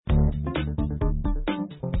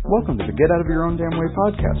Welcome to the Get Out of Your Own Damn Way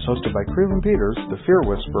podcast, hosted by Creelan Peters, the fear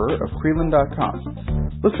whisperer of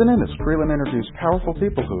Creelan.com. Listen in as Creelan interviews powerful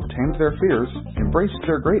people who have tamed their fears, embraced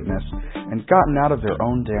their greatness, and gotten out of their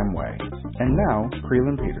own damn way. And now,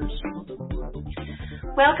 Creelan Peters.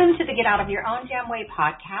 Welcome to the Get Out of Your Own Damn Way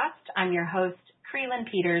podcast. I'm your host, Creelan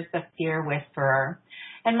Peters, the fear whisperer.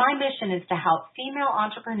 And my mission is to help female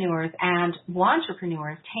entrepreneurs and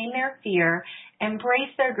wantrepreneurs tame their fear,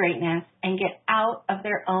 embrace their greatness, and get out of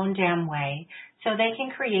their own damn way so they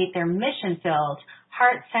can create their mission-filled,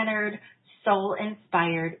 heart-centered,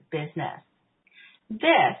 soul-inspired business.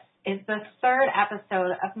 This is the third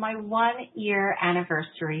episode of my one-year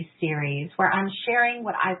anniversary series where I'm sharing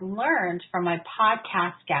what I've learned from my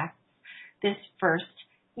podcast guests this first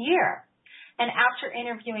year. And after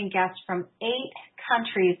interviewing guests from 8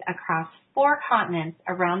 countries across 4 continents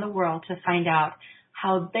around the world to find out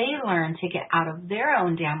how they learned to get out of their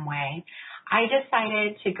own damn way, I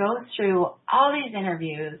decided to go through all these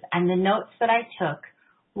interviews and the notes that I took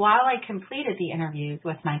while I completed the interviews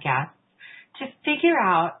with my guests to figure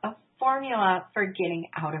out a formula for getting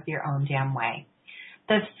out of your own damn way.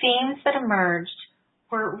 The themes that emerged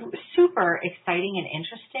were super exciting and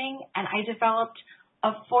interesting, and I developed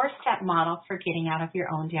a 4-step model for getting out of your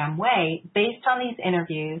own damn way based on these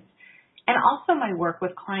interviews and also my work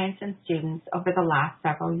with clients and students over the last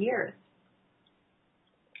several years.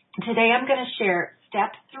 Today I'm going to share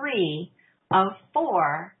step 3 of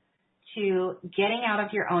 4 to getting out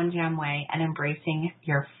of your own damn way and embracing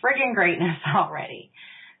your friggin' greatness already.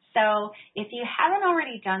 So if you haven't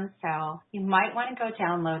already done so, you might want to go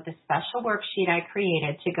download the special worksheet I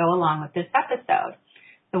created to go along with this episode.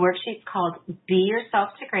 The worksheet's called Be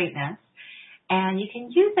Yourself to Greatness, and you can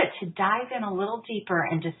use it to dive in a little deeper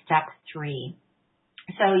into step 3.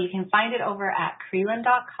 So you can find it over at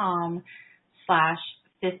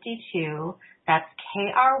Creelan.com/52. That's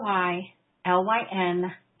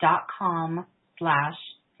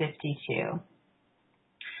KRYLYN.com/52.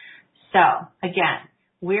 So again,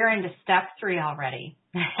 we're into step 3 already.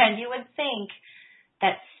 And you would think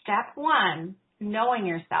that step 1, knowing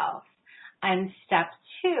yourself, and step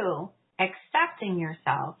 2, accepting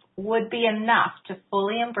yourself, would be enough to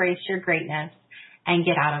fully embrace your greatness and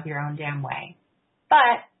get out of your own damn way.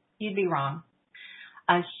 But you'd be wrong.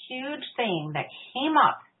 A huge thing that came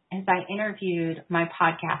up as I interviewed my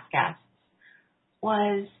podcast guests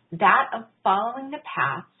was that of following the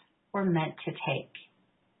path we're meant to take.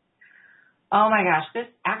 Oh my gosh, this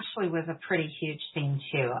actually was a pretty huge theme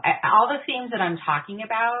too. All the themes that I'm talking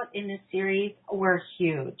about in this series were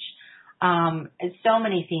huge. So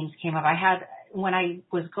many themes came up. When I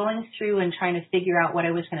was going through and trying to figure out what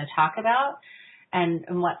I was going to talk about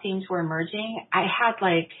and what themes were emerging, I had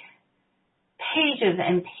like pages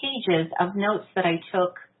and pages of notes that I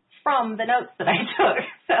took from the notes that I took.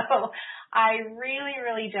 So I really,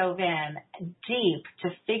 really dove in deep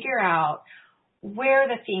to figure out where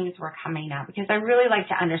the themes were coming up because I really like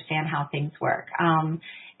to understand how things work.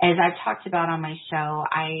 As I've talked about on my show,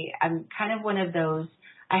 I'm kind of one of those,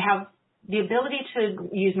 I have the ability to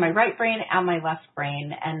use my right brain and my left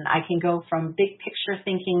brain, and I can go from big picture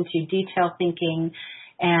thinking to detail thinking,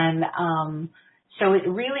 and so it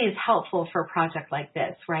really is helpful for a project like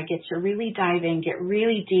this where I get to really dive in, get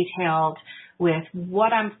really detailed with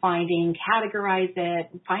what I'm finding, categorize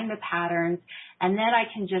it, find the patterns, and then I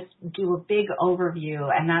can just do a big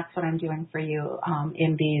overview, and that's what I'm doing for you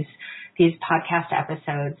in these podcast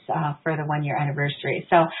episodes for the 1-year anniversary.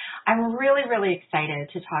 So I'm really, really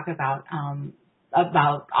excited to talk about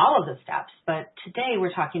all of the steps, but today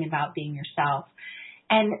we're talking about being yourself.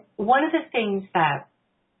 And one of the things that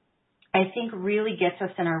I think really gets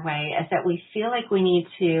us in our way is that we feel like we need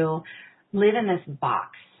to live in this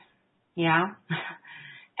box. Yeah.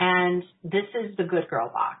 And this is the good girl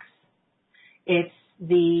box. It's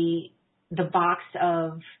the box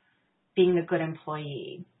of being the good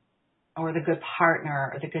employee or the good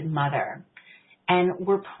partner or the good mother. And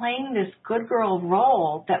we're playing this good girl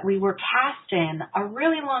role that we were cast in a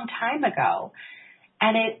really long time ago.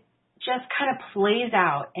 And it just kind of plays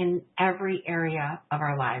out in every area of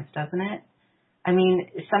our lives, doesn't it? I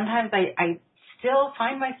mean, sometimes I still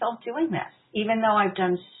find myself doing this, even though I've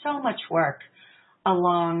done so much work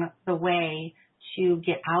along the way to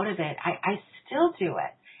get out of it. I still do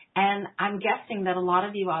it. And I'm guessing that a lot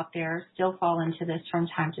of you out there still fall into this from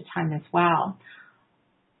time to time as well.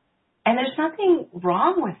 And there's nothing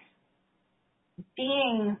wrong with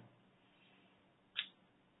being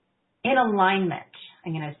in alignment,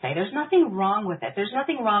 I'm going to say. There's nothing wrong with it. There's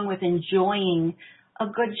nothing wrong with enjoying a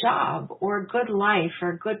good job or a good life or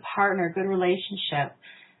a good partner, good relationship.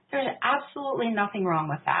 There's absolutely nothing wrong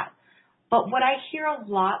with that. But what I hear a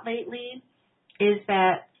lot lately is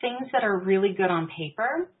that things that are really good on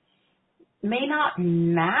paper may not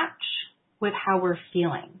match with how we're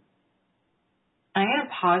feeling. I'm going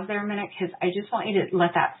to pause there a minute because I just want you to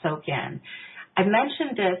let that soak in. I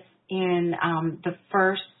mentioned this in the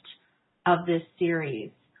first of this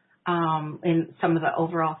series, in some of the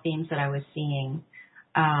overall themes that I was seeing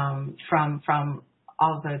from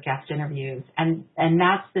all the guest interviews. And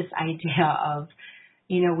that's this idea of,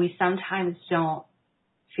 we sometimes don't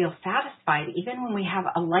feel satisfied even when we have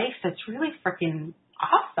a life that's really freaking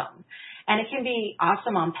awesome. And it can be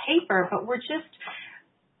awesome on paper, but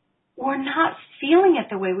we're not feeling it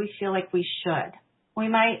the way we feel like we should. We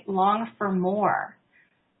might long for more,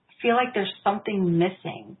 feel like there's something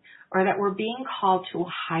missing, or that we're being called to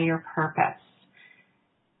a higher purpose.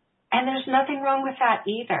 And there's nothing wrong with that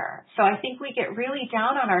either. So I think we get really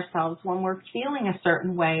down on ourselves when we're feeling a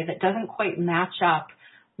certain way that doesn't quite match up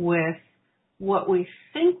with what we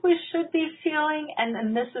think we should be feeling. And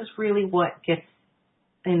then this is really what gets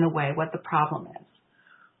in the way, what the problem is.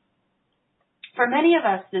 For many of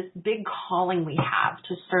us, this big calling we have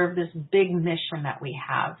to serve this big mission that we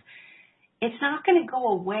have, it's not going to go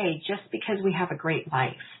away just because we have a great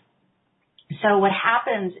life. So what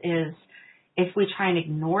happens is if we try and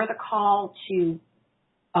ignore the call to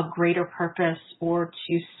a greater purpose or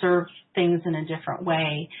to serve things in a different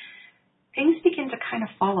way, things begin to kind of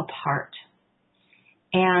fall apart.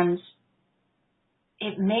 And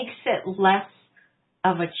it makes it less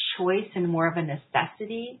of a choice and more of a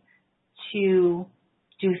necessity to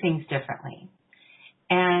do things differently.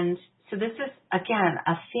 And so this is, again,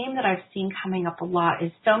 a theme that I've seen coming up a lot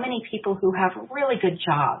is so many people who have really good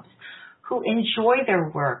jobs, who enjoy their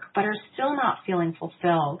work, but are still not feeling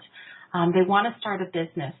fulfilled. They want to start a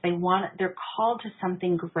business. They're called to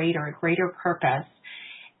something greater, a greater purpose.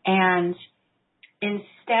 And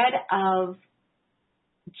instead of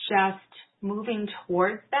just moving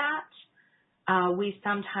towards that, we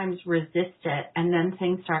sometimes resist it, and then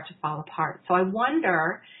things start to fall apart. So I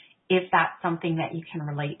wonder if that's something that you can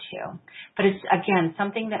relate to. But it's, again,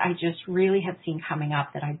 something that I just really have seen coming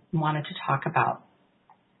up that I wanted to talk about.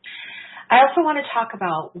 I also want to talk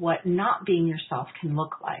about what not being yourself can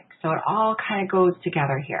look like. So it all kind of goes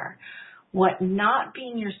together here. What not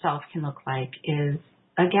being yourself can look like is,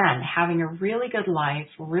 again, having a really good life,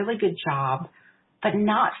 really good job, but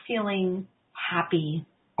not feeling happy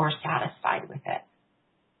or satisfied with it.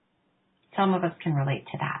 Some of us can relate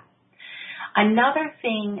to that. Another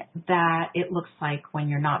thing that it looks like when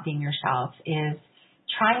you're not being yourself is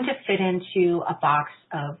trying to fit into a box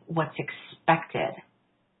of what's expected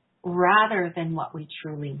rather than what we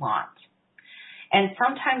truly want. And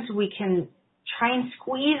sometimes we can try and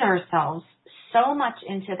squeeze ourselves so much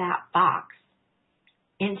into that box.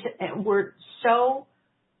 We're so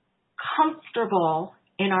comfortable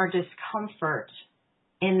in our discomfort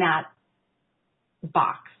in that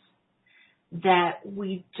box that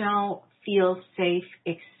we don't feel safe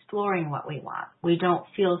exploring what we want. We don't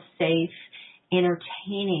feel safe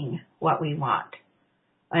entertaining what we want.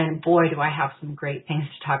 And boy, do I have some great things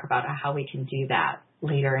to talk about how we can do that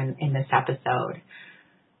later in this episode.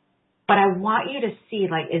 But I want you to see,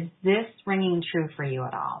 is this ringing true for you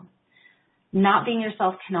at all? Not being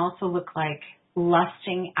yourself can also look like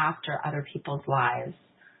lusting after other people's lives.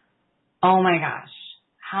 Oh my gosh.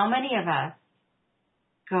 How many of us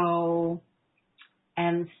go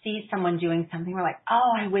and see someone doing something? We're like,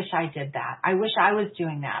 oh, I wish I did that. I wish I was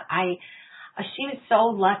doing that. She was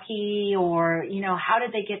so lucky, or, how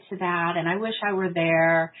did they get to that? And I wish I were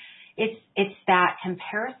there. It's that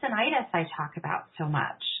comparisonitis I talk about so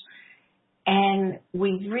much. And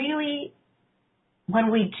when we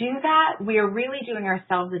do that, we are really doing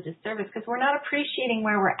ourselves a disservice because we're not appreciating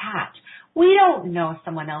where we're at. We don't know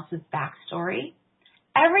someone else's backstory.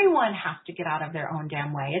 Everyone has to get out of their own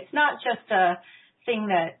damn way. It's not just a thing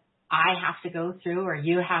that I have to go through or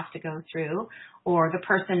you have to go through or the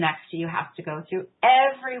person next to you has to go through.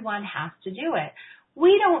 Everyone has to do it.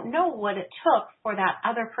 We don't know what it took for that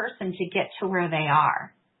other person to get to where they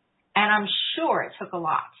are. And I'm sure it took a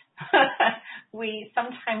lot. We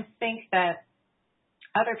sometimes think that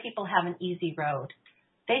other people have an easy road.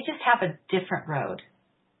 They just have a different road,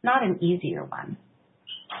 not an easier one.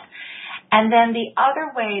 And then the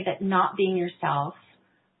other way that not being yourself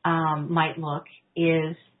might look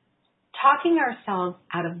is talking ourselves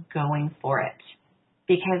out of going for it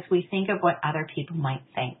because we think of what other people might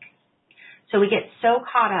think. So we get so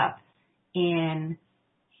caught up in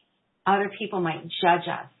other people might judge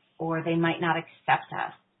us or they might not accept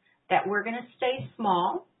us that we're going to stay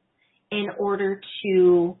small in order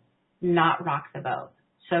to not rock the boat.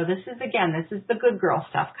 So this is the good girl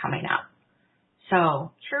stuff coming up.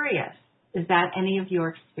 So, curious, is that any of your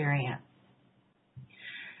experience?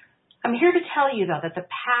 I'm here to tell you, though, that the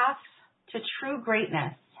path to true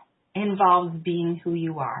greatness involves being who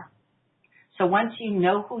you are. So once you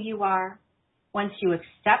know who you are, once you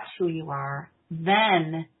accept who you are,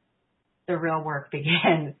 then the real work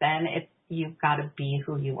begins. Then you've got to be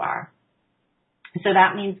who you are. So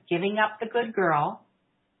that means giving up the good girl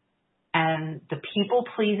and the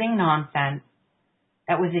people-pleasing nonsense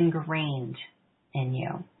that was ingrained in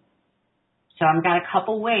you. So I've got a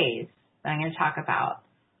couple ways that I'm going to talk about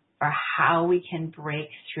for how we can break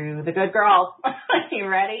through the good girl. You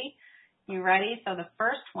ready? You ready? So the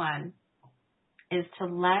first one is to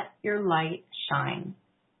let your light shine.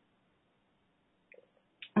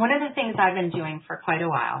 One of the things I've been doing for quite a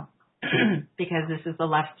while, because this is the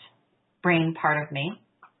left brain part of me,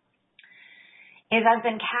 is I've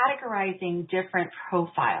been categorizing different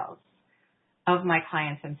profiles of my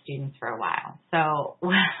clients and students for a while. So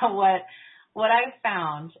what I've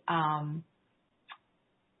found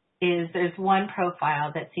is there's one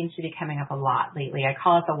profile that seems to be coming up a lot lately. I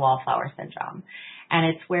call it the wallflower syndrome. And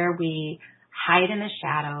it's where we hide in the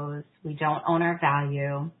shadows, we don't own our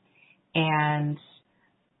value, and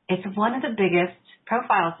it's one of the biggest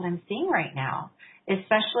profiles that I'm seeing right now,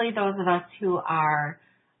 especially those of us who are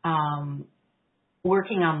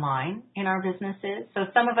working online in our businesses. So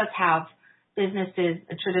some of us have businesses,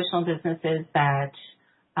 traditional businesses that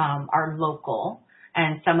are local,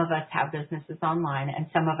 and some of us have businesses online, and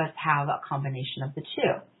some of us have a combination of the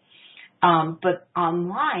two. But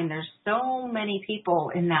online, there's so many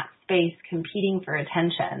people in that space competing for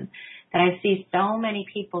attention that I see so many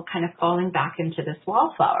people kind of falling back into this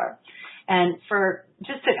wallflower. And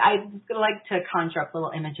I like to conjure up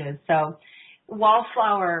little images. So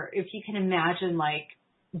wallflower, if you can imagine, like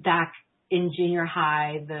back in junior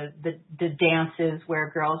high, the dances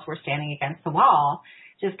where girls were standing against the wall,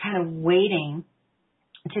 just kind of waiting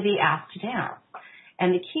to be asked to dance.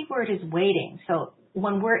 And the key word is waiting. So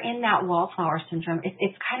when we're in that wallflower syndrome,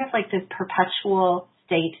 it's kind of like this perpetual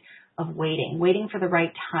state of waiting for the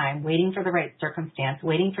right time, waiting for the right circumstance,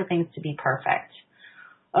 waiting for things to be perfect.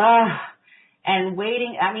 And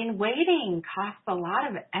waiting costs a lot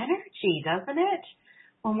of energy, doesn't it?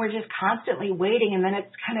 When we're just constantly waiting, and then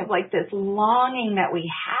it's kind of like this longing that we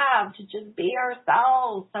have to just be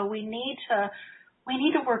ourselves. So we need to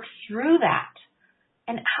work through that.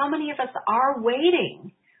 And how many of us are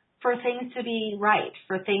waiting for things to be right,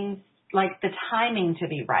 for things like the timing to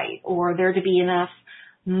be right, or there to be enough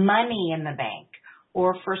money in the bank,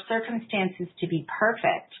 or for circumstances to be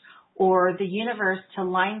perfect, or the universe to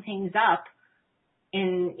line things up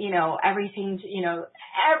in, everything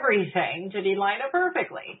to be lined up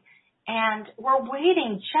perfectly. And we're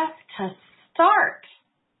waiting just to start.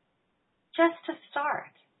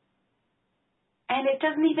 And it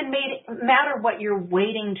doesn't even matter what you're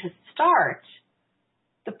waiting to start.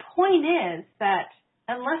 The point is that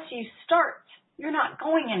unless you start, you're not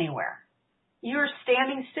going anywhere. You're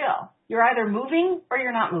standing still. You're either moving or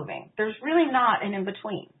you're not moving. There's really not an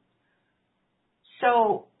in-between.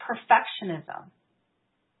 So perfectionism.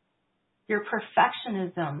 Your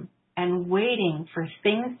perfectionism and waiting for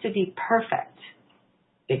things to be perfect,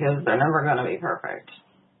 because they're never going to be perfect.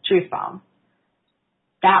 Truth bomb.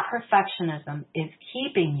 That perfectionism is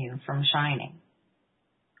keeping you from shining.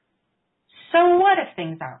 So what if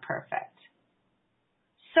things aren't perfect?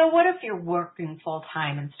 So what if you're working full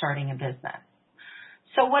time and starting a business?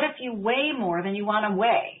 So what if you weigh more than you want to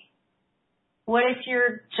weigh? What if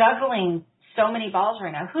you're juggling so many balls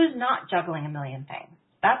right now? Who's not juggling a million things?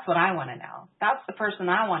 That's what I want to know. That's the person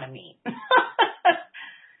I want to meet.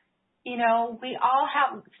 We all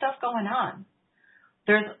have stuff going on.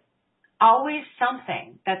 There's always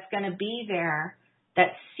something that's going to be there that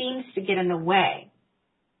seems to get in the way.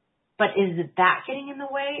 But is it that getting in the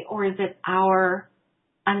way, or is it our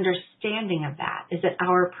understanding of that? Is it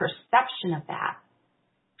our perception of that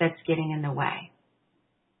that's getting in the way?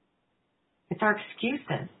 It's our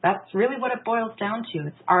excuses. That's really what it boils down to.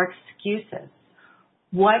 It's our excuses.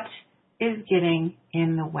 What is getting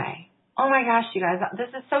in the way? Oh my gosh, you guys, this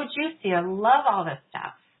is so juicy. I love all this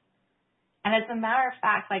stuff. And as a matter of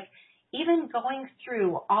fact, even going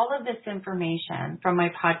through all of this information from my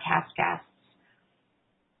podcast guests,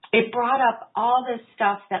 it brought up all this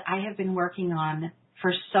stuff that I have been working on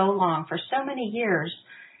for so long, for so many years,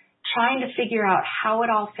 trying to figure out how it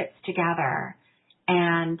all fits together.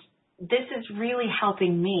 And this is really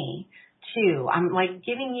helping me too. I'm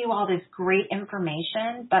giving you all this great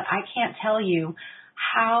information, but I can't tell you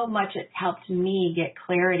how much it helped me get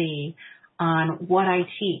clarity on what I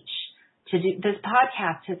teach to do this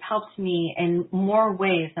podcast has helped me in more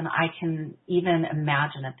ways than I can even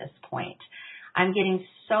imagine at this point. I'm getting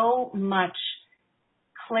so much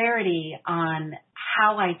clarity on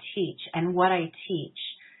how I teach and what I teach,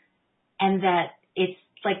 and that it's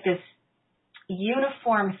like this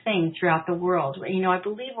uniform thing throughout the world. You know, I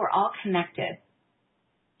believe we're all connected,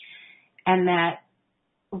 and that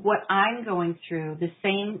what I'm going through, the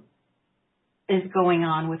same is going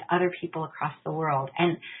on with other people across the world.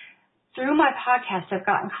 And through my podcast, I've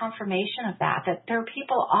gotten confirmation of that there are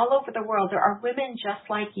people all over the world. There are women just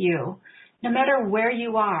like you, no matter where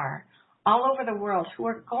you are, all over the world, who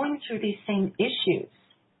are going through these same issues,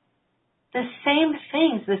 the same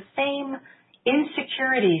things, the same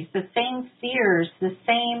insecurities, the same fears, the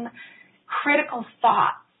same critical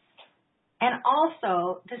thoughts, and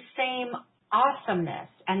also the same awesomeness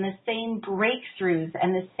and the same breakthroughs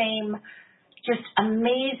and the same just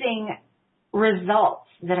amazing results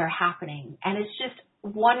that are happening. And it's just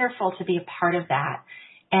wonderful to be a part of that.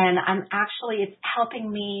 And it's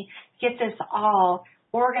helping me get this all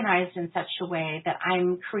organized in such a way that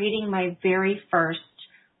I'm creating my very first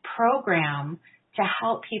program to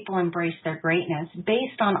help people embrace their greatness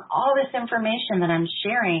based on all this information that I'm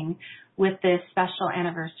sharing with this special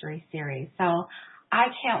anniversary series. So I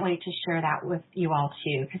can't wait to share that with you all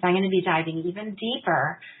too, because I'm going to be diving even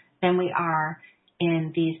deeper than we are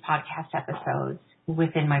in these podcast episodes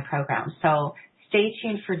within my program. So stay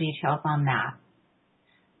tuned for details on that.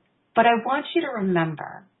 But I want you to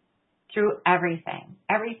remember, through everything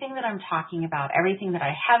that I'm talking about, everything that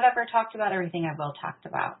I have ever talked about, everything I will talk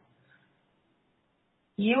about,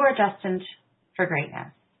 you are destined for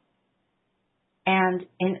greatness. And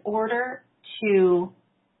in order to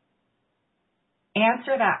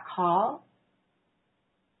answer that call,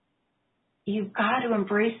 you've got to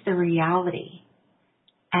embrace the reality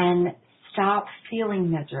and stop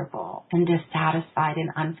feeling miserable and dissatisfied and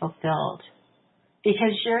unfulfilled,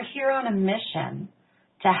 because you're here on a mission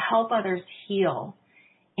to help others heal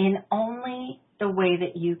in only the way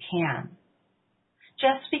that you can.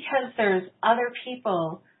 Just because there's other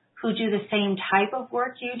people who do the same type of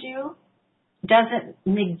work you do doesn't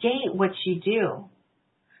negate what you do.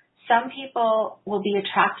 Some people will be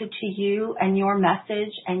attracted to you and your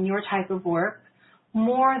message and your type of work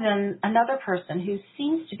more than another person who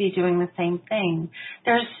seems to be doing the same thing.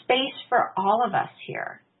 There's space for all of us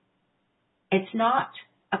here. It's not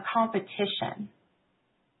a competition.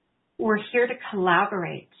 We're here to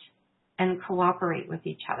collaborate and cooperate with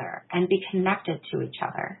each other and be connected to each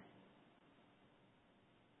other.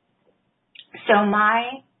 So my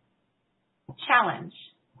challenge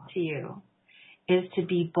to you is to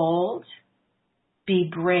be bold, be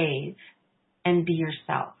brave, and be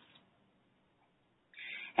yourself.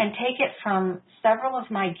 And take it from several of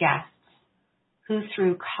my guests who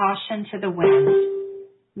threw caution to the wind,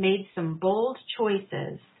 made some bold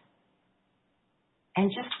choices, and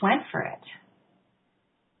just went for it.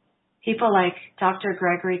 People like Dr.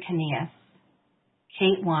 Gregory Kanias,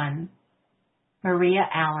 Kate One, Maria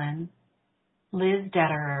Allen, Liz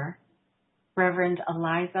Detterer, Reverend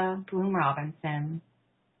Eliza Bloom Robinson,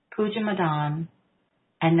 Pooja Madan,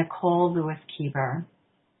 and Nicole Lewis Keever.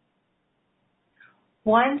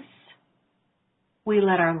 Once we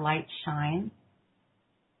let our light shine,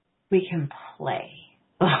 we can play.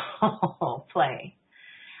 Play.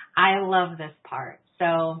 I love this part.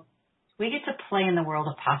 So we get to play in the world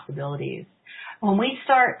of possibilities. When we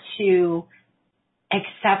start to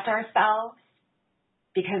accept ourselves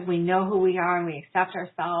because we know who we are and we accept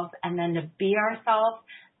ourselves, and then to be ourselves,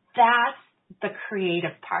 that's the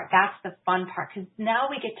creative part. That's the fun part, because now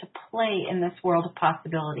we get to play in this world of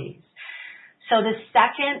possibilities. So the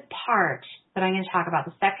second part that I'm going to talk about,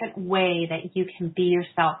 the second way that you can be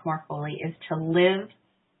yourself more fully, is to live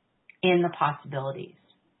in the possibilities.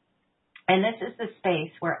 And this is the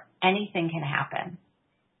space where anything can happen.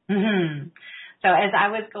 So as I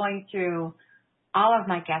was going through all of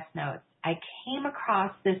my guest notes, I came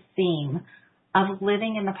across this theme of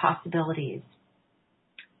living in the possibilities.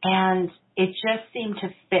 And it just seemed to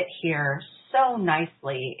fit here so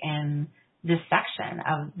nicely in this section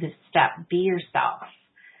of this step, be yourself.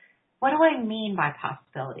 What do I mean by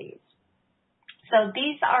possibilities? So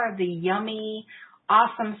these are the yummy,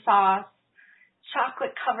 awesome sauce,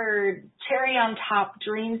 chocolate-covered, cherry-on-top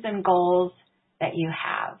dreams and goals that you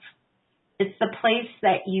have. It's the place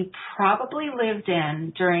that you probably lived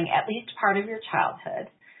in during at least part of your childhood,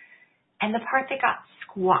 and the part that got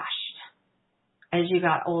squashed as you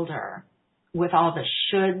got older with all the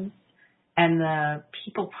shoulds and the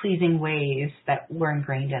people-pleasing ways that were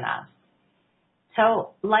ingrained in us.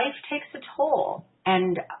 So life takes a toll,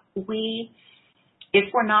 and we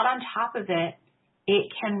If we're not on top of it,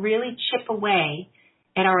 it can really chip away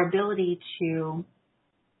at our ability to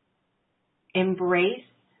embrace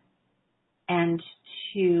and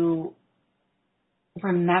to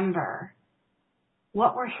remember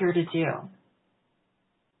what we're here to do.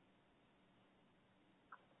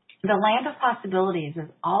 The land of possibilities is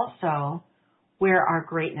also where our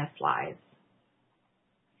greatness lies.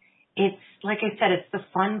 It's, like I said, it's the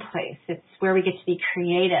fun place. It's where we get to be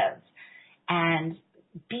creative and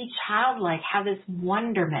be childlike, have this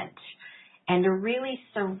wonderment, and to really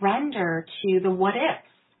surrender to the what ifs.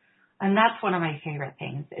 And that's one of my favorite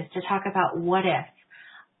things, is to talk about what if.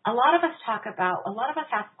 A lot of us ask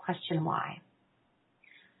the question, why?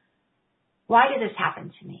 Why did this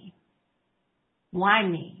happen to me? Why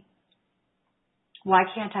me? Why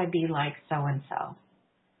can't I be like so-and-so?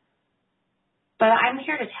 But I'm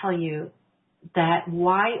here to tell you that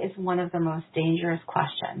why is one of the most dangerous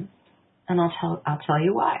questions. And I'll tell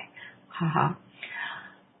you why.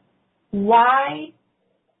 Why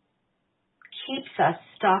keeps us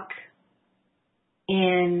stuck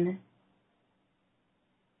in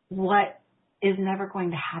what is never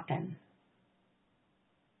going to happen?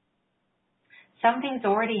 Something's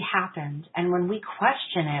already happened, and when we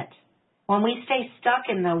question it, when we stay stuck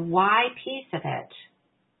in the why piece of it,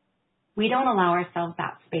 we don't allow ourselves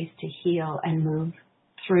that space to heal and move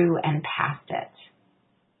through and past it.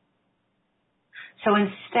 So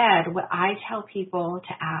instead, what I tell people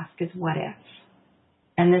to ask is what if?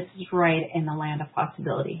 And this is right in the land of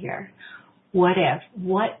possibility here. What if?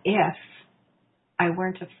 What if I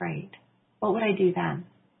weren't afraid? What would I do then?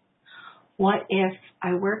 What if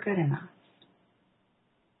I were good enough?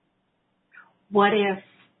 What if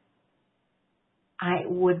I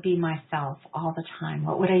would be myself all the time?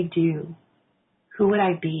 What would I do? Who would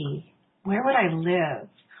I be? Where would I live?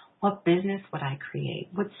 What business would I create?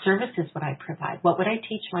 What services would I provide? What would I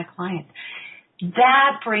teach my clients?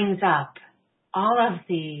 That brings up all of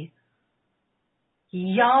the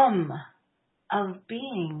yum of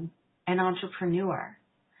being an entrepreneur.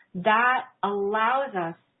 That allows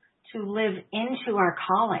us to live into our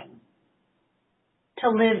calling, to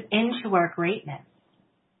live into our greatness.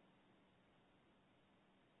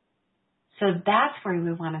 So that's where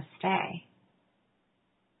we want to stay.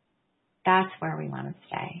 That's where we want to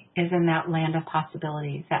stay, is in that land of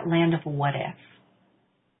possibilities, that land of what if.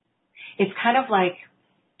 It's kind of like,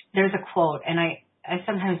 there's a quote, and I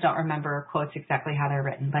sometimes don't remember quotes exactly how they're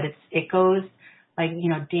written, but it goes like,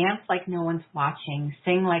 dance like no one's watching,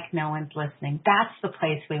 sing like no one's listening. That's the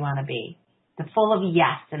place we want to be, full of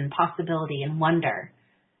yes and possibility and wonder.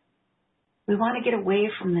 We want to get away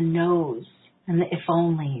from the no's and the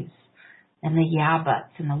if-onlys and the yeah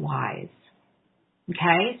buts and the whys.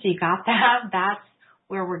 Okay, so you got that? That's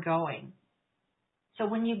where we're going. So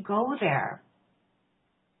when you go there,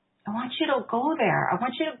 I want you to go there. I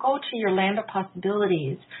want you to go to your land of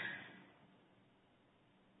possibilities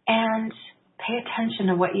and pay attention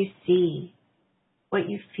to what you see, what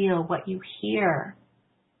you feel, what you hear,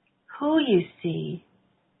 who you see,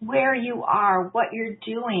 where you are, what you're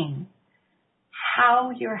doing,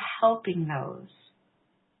 how you're helping those,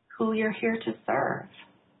 who you're here to serve.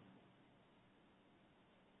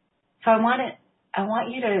 So I want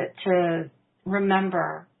you to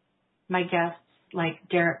remember my guests like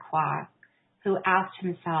Derek Kwok, who asked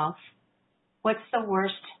himself, what's the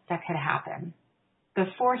worst that could happen?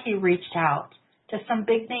 Before he reached out to some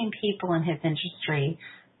big name people in his industry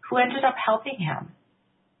who ended up helping him.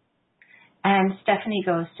 And Stephanie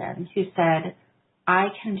Ghostin, who said, I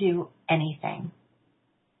can do anything.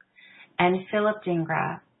 And Philip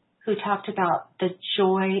Dingra, who talked about the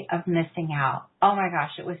joy of missing out. Oh my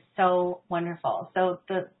gosh, it was so wonderful. So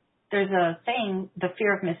there's a saying, the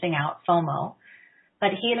fear of missing out, FOMO,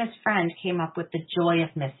 but he and his friend came up with the joy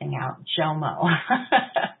of missing out, JOMO.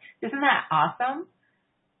 Isn't that awesome?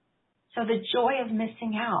 So the joy of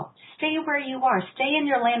missing out. Stay where you are. Stay in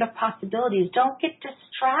your land of possibilities. Don't get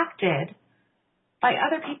distracted by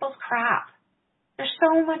other people's crap. There's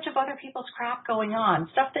so much of other people's crap going on,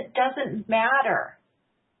 stuff that doesn't matter.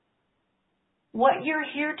 What you're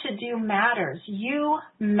here to do matters. You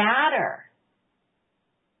matter.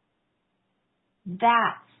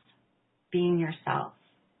 That's being yourself.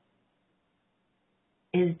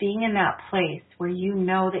 Is being in that place where you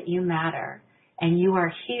know that you matter and you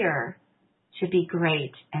are here to be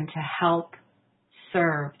great and to help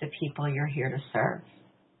serve the people you're here to serve.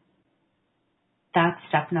 That's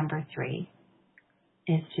step number 3,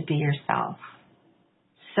 is to be yourself.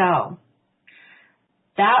 So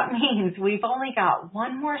that means we've only got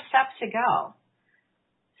one more step to go.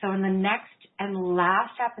 So in the next and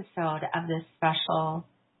last episode of this special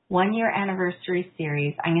 1-year anniversary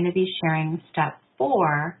series, I'm going to be sharing step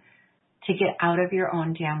 4 to get out of your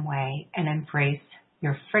own damn way and embrace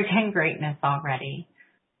your friggin' greatness already.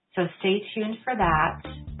 So stay tuned for that.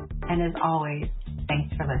 And as always,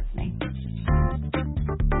 thanks for listening.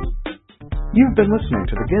 You've been listening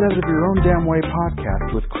to the Get Out of Your Own Damn Way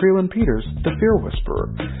podcast with Creelan Peters, the Fear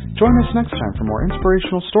Whisperer. Join us next time for more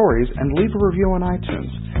inspirational stories and leave a review on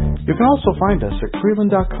iTunes. You can also find us at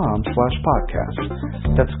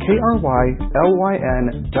Creelan.com/podcast. That's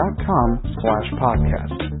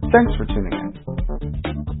KRYLYN.com/podcast. Thanks for tuning in.